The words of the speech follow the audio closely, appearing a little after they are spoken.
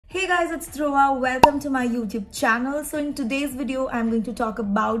Hey guys, it's Dhruva. Welcome to my YouTube channel. So in today's video, I'm going to talk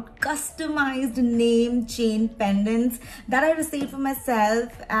about customized name chain pendants that I received for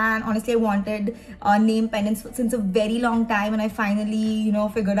myself. And honestly, I wanted name pendants since a very long time, and I finally,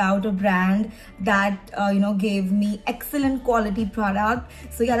 figured out a brand that, gave me excellent quality product.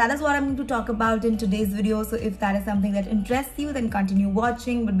 So yeah, that is what I'm going to talk about in today's video. So if that is something that interests you, then continue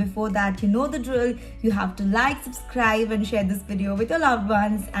watching. But before that, you know the drill. You have to like, subscribe, and share this video with your loved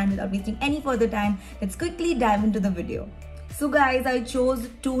ones. And without wasting any further time, let's quickly dive into the video. So guys, I chose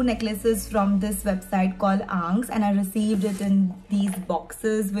two necklaces from this website called Ankx, and I received it in these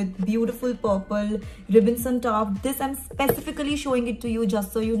boxes with beautiful purple ribbons on top. This I'm specifically showing it to you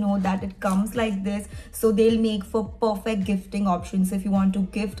just so you know that it comes like this. So they'll make for perfect gifting options. If you want to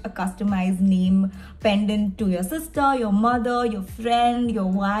gift a customized name pendant to your sister, your mother, your friend, your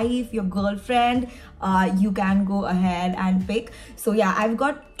wife, your girlfriend, you can go ahead and pick. So yeah, I've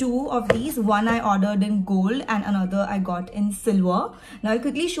got two of these. One I ordered in gold and another I got in silver. Now I'll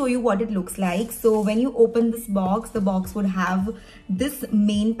quickly show you what it looks like. So when you open this box, the box would have this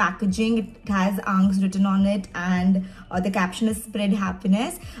main packaging. It has Ankx written on it, and the caption is spread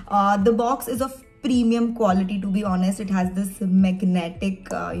happiness. The box is of premium quality, to be honest. It has this magnetic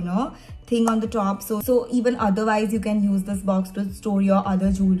thing on the top, so even otherwise you can use this box to store your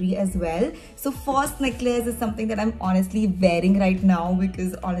other jewelry as well. So first necklace is something that I'm honestly wearing right now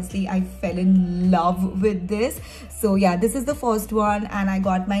because honestly I fell in love with this. So yeah, this is the first one, and I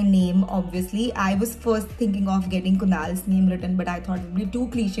got my name. Obviously I was first thinking of getting Kunal's name written, but I thought it would be too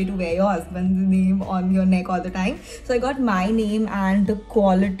cliche to wear your husband's name on your neck all the time. So I got my name, and the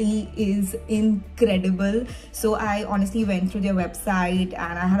quality is incredible. So I honestly went through their website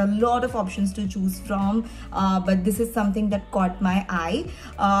and I had a lot of options to choose from, but this is something that caught my eye,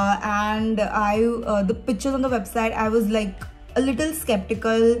 and the pictures on the website, I was like a little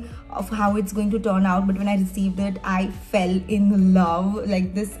skeptical of how it's going to turn out, but when I received it, I fell in love.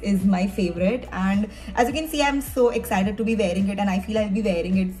 Like, this is my favorite, and as you can see, I'm so excited to be wearing it, and I feel I'll be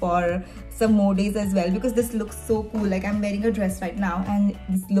wearing it for some more days as well because this looks so cool. Like, I'm wearing a dress right now and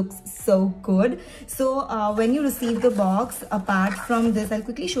this looks so good. So when you receive the box, apart from this, I'll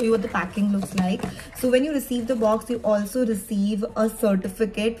quickly show you what the packing looks like. So when you receive the box, you also receive a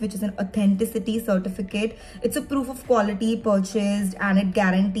certificate, which is an authenticity certificate. It's a proof of quality purchased, and it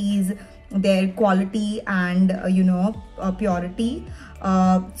guarantees their quality and purity.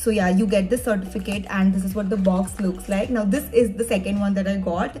 So yeah, you get this certificate, and this is what the box looks like. Now this is the second one that I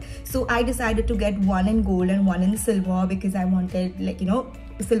got. So I decided to get one in gold and one in silver because I wanted, like,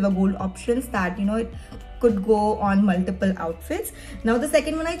 silver gold options that it could go on multiple outfits. Now the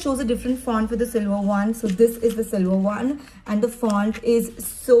second one, I chose a different font for the silver one. So this is the silver one, and the font is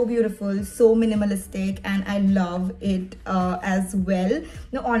so beautiful, so minimalistic, and I love it as well.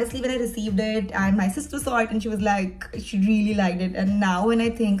 Now honestly, when I received it and my sister saw it, and she was like, she really liked it. And now when I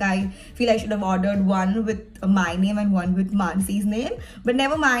think, I feel I should have ordered one with my name and one with Mansi's name, but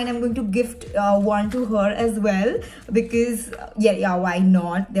never mind, I'm going to gift one to her as well because yeah, why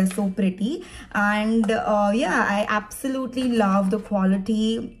not? They're so pretty. And yeah, I absolutely love the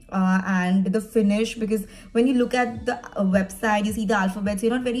quality and the finish, because when you look at the website, you see the alphabets,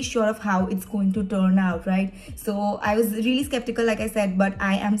 you're not very sure of how it's going to turn out, right? So I was really skeptical, like I said, but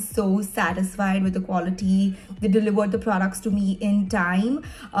I am so satisfied with the quality. They delivered the products to me in time,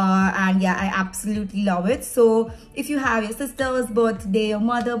 and yeah, I absolutely love it. So if you have your sister's birthday, your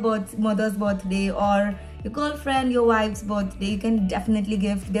mother's birthday, or your girlfriend, your wife's birthday, you can definitely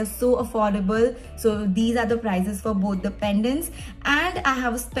gift. They're so affordable. So these are the prices for both the pendants, and I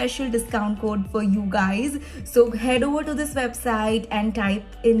have a special discount code for you guys. So head over to this website and type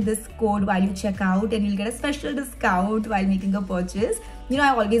in this code while you check out, and you'll get a special discount while making a purchase.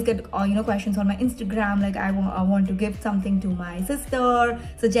 I always get questions on my Instagram, like I want to gift something to my sister,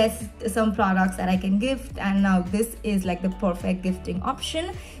 suggest some products that I can gift, and now this is like the perfect gifting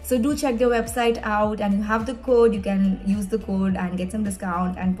option. So do check their website out, and you have the code. You can use the code and get some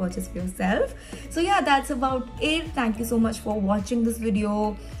discount and purchase for yourself. So yeah, that's about it. Thank you so much for watching this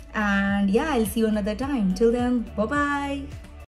video, and yeah, I'll see you another time. Till then, bye bye.